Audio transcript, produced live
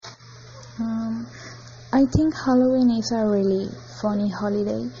Um, I think Halloween is a really funny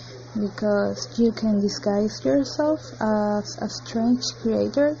holiday because you can disguise yourself as a strange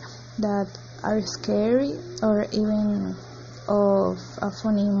creature that are scary or even of a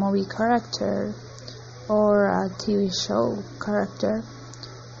funny movie character or a TV show character.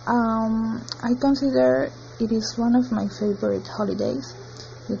 I consider it is one of my favorite holidays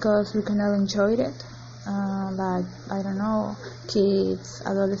because we can all enjoy it. Like, I don't know, kids,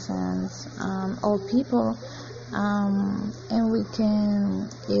 adolescents, old people, and we can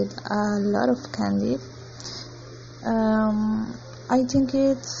eat a lot of candy. I think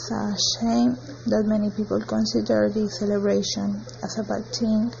it's a shame that many people consider this celebration as a bad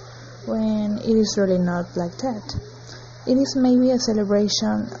thing when it is really not like that. It is maybe a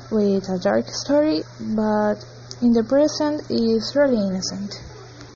celebration with a dark story, but in the present it is really innocent.